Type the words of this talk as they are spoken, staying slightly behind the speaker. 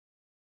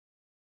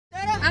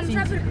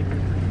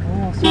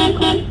お、そう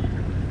か。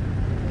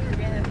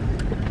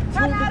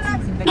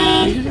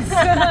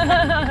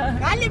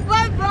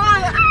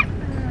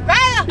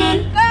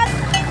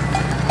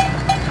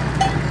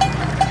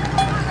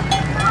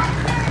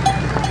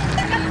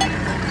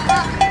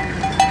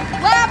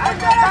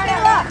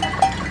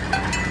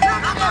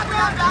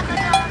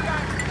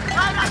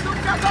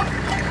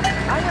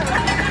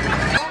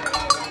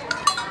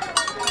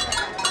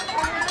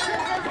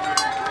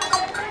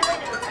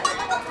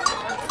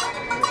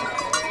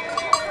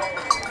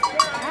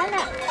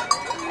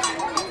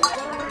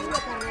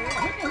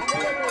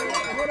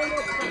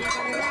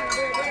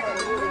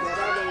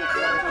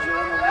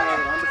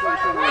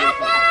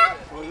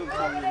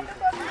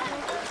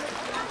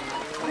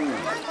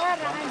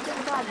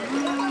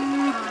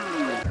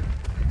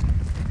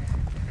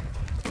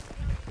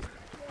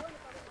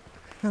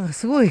なんか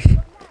すごい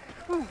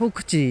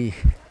奥地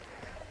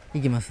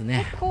行きます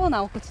ね。結構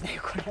な奥地だ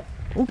よこれ。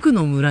奥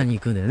の村に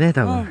行くんだよね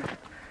多分。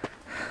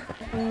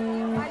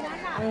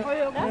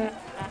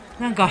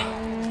なんか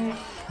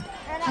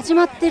始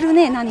まってる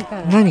ね、何か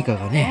が。何か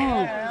が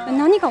ね、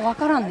何かわ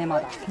からんね、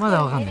まだ。ま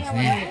だわかんないです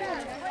ね。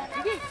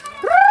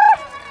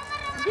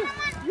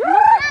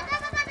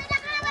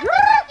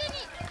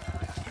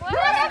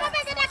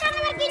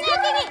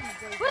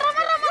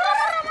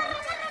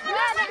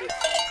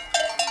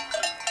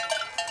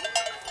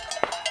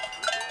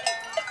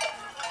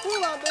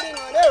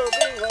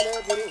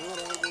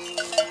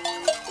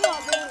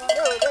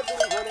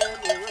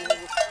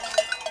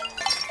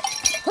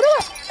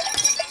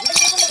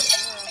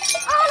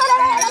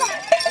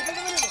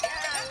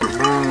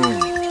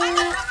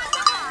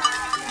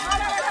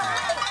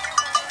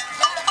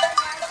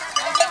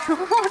す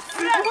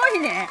ごい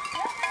ね。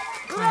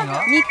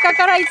3日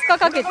から5日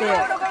かけて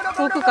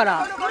遠くか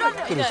ら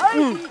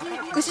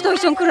牛と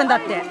一緒に来るんだ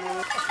って。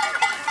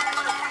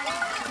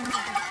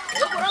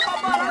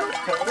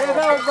こ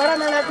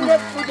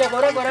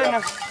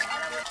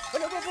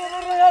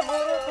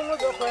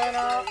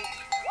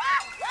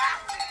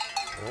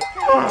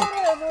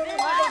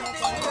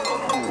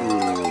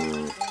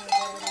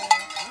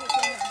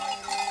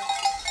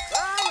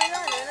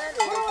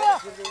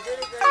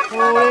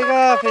れ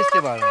がフェステ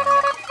ィバルなんだ。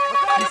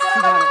フェステ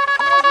ィバル。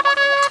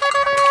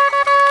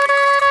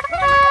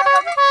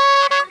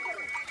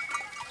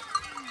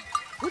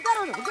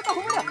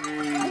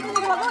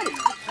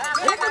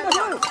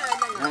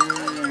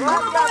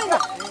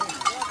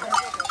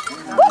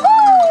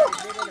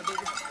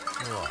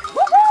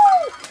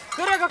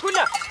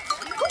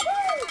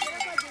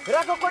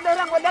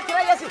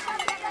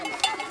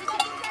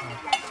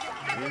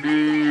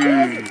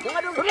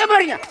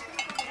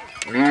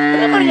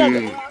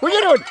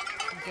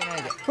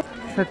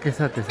さて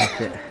さてさ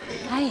て、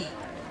はい。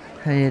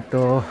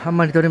あん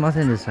まり撮れま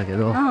せんでしたけ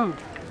ど、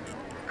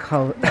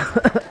カオ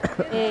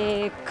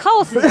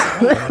スで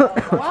すね。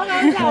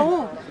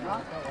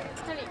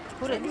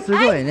す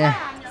ごいね。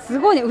す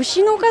ごいね、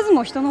牛の数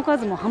も人の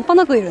数も半端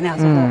なくいるね、あ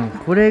そこ。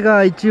これ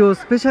が一応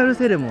スペシャル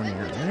セレモニー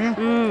なんだ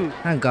ね。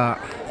なんか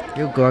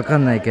よくわか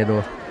んないけ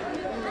ど、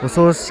お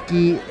葬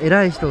式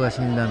偉い人が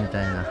死んだみ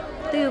たいな。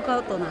という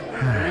ことなんだ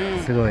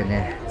ね。すごい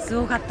ね。す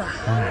ごかった。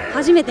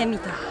初めて見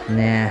た。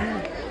ね。